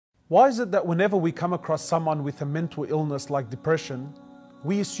Why is it that whenever we come across someone with a mental illness like depression,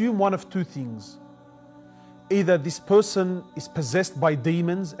 we assume one of two things? Either this person is possessed by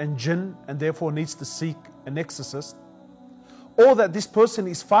demons and jinn and therefore needs to seek an exorcist, or that this person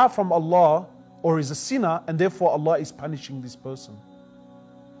is far from Allah or is a sinner and therefore Allah is punishing this person.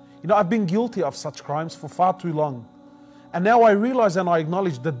 You know, I've been guilty of such crimes for far too long. And now I realize and I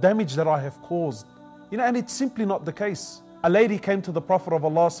acknowledge the damage that I have caused. You know, and it's simply not the case. A lady came to the Prophet of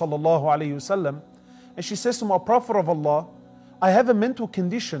Allah sallallahu alaihi wasallam, and she says to my Prophet of Allah, I have a mental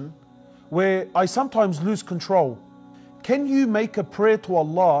condition where I sometimes lose control. Can you make a prayer to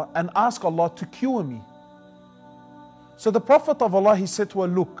Allah and ask Allah to cure me? So the Prophet of Allah, he said to her,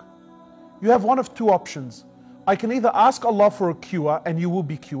 look, you have one of two options. I can either ask Allah for a cure and you will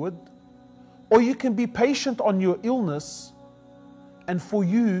be cured, or you can be patient on your illness and for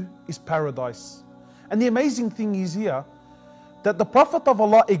you is paradise. And the amazing thing is here that the Prophet of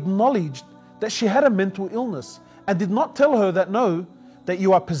Allah acknowledged that she had a mental illness and did not tell her that no, that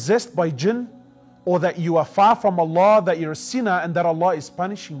you are possessed by jinn, or that you are far from Allah, that you're a sinner and that Allah is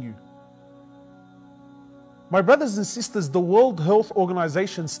punishing you. My brothers and sisters, the World Health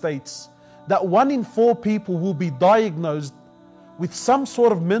Organization states that 1 in 4 people will be diagnosed with some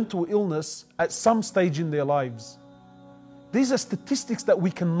sort of mental illness at some stage in their lives. These are statistics that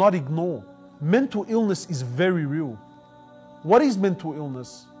we cannot ignore. Mental illness is very real. What is mental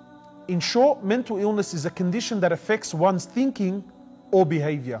illness? In short, mental illness is a condition that affects one's thinking or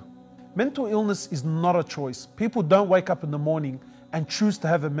behavior. Mental illness is not a choice. People don't wake up in the morning and choose to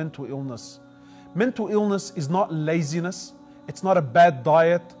have a mental illness. Mental illness is not laziness. It's not a bad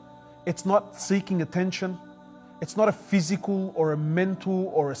diet. It's not seeking attention. It's not a physical or a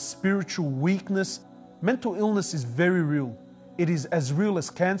mental or a spiritual weakness. Mental illness is very real. It is as real as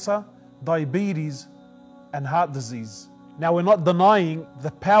cancer, diabetes, and heart disease. Now, we're not denying the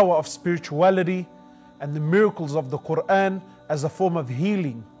power of spirituality and the miracles of the Quran as a form of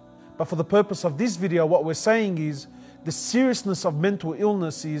healing. But for the purpose of this video, what we're saying is the seriousness of mental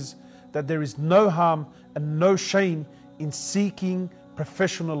illness is that there is no harm and no shame in seeking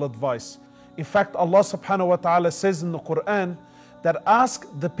professional advice. In fact, Allah subhanahu wa ta'ala says in the Quran that ask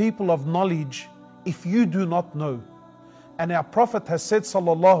the people of knowledge if you do not know. And our Prophet has said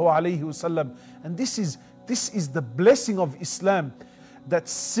sallallahu alayhi wasallam, and this is the blessing of Islam, that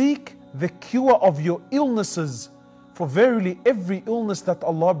seek the cure of your illnesses, for verily every illness that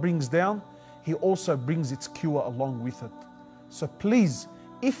Allah brings down, He also brings its cure along with it. So please,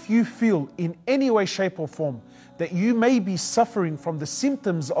 if you feel in any way, shape or form that you may be suffering from the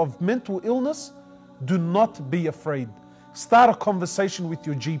symptoms of mental illness, do not be afraid. Start a conversation with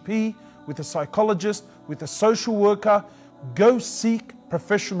your GP, with a psychologist, with a social worker. Go seek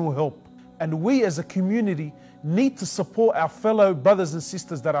professional help. And we as a community need to support our fellow brothers and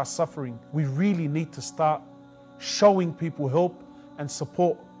sisters that are suffering. We really need to start showing people help and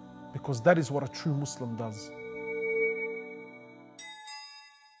support, because that is what a true Muslim does.